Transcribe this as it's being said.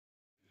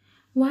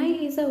Why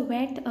is a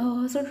wet?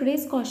 So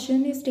today's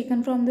question is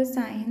taken from the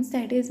science,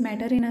 that is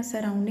matter in a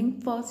surrounding,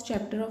 first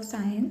chapter of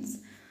science.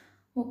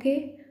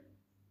 Okay.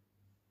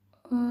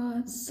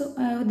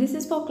 This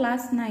is for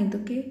class ninth.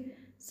 Okay.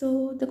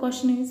 So the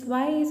question is,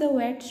 why is a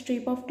wet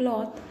strip of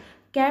cloth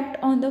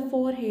kept on the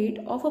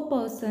forehead of a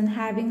person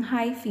having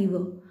high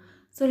fever?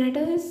 So let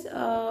us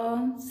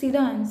see the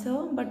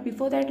answer. But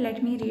before that,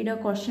 let me read a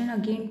question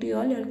again to you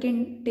all. You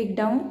can take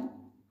down.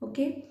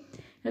 Okay.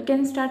 You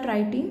can start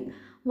writing.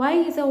 Why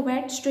is a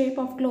wet strip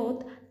of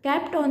cloth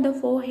kept on the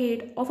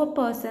forehead of a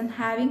person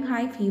having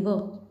high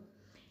fever?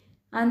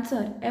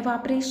 Answer: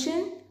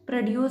 evaporation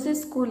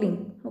produces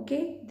cooling.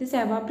 Okay, this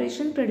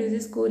evaporation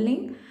produces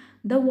cooling.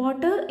 The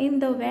water in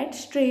the wet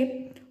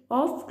strip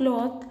of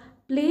cloth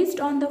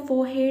placed on the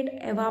forehead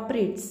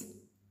evaporates.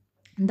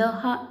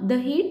 The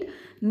heat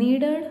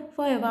needed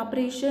for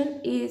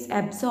evaporation is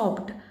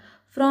absorbed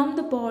from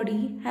the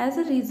body, as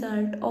a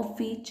result of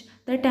which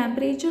the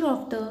temperature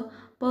of the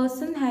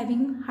person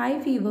having high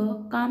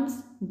fever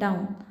comes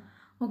down.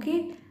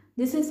 Okay,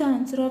 this is the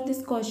answer of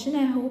this question.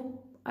 I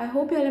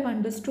hope you all have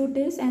understood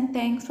this, and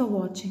thanks for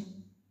watching.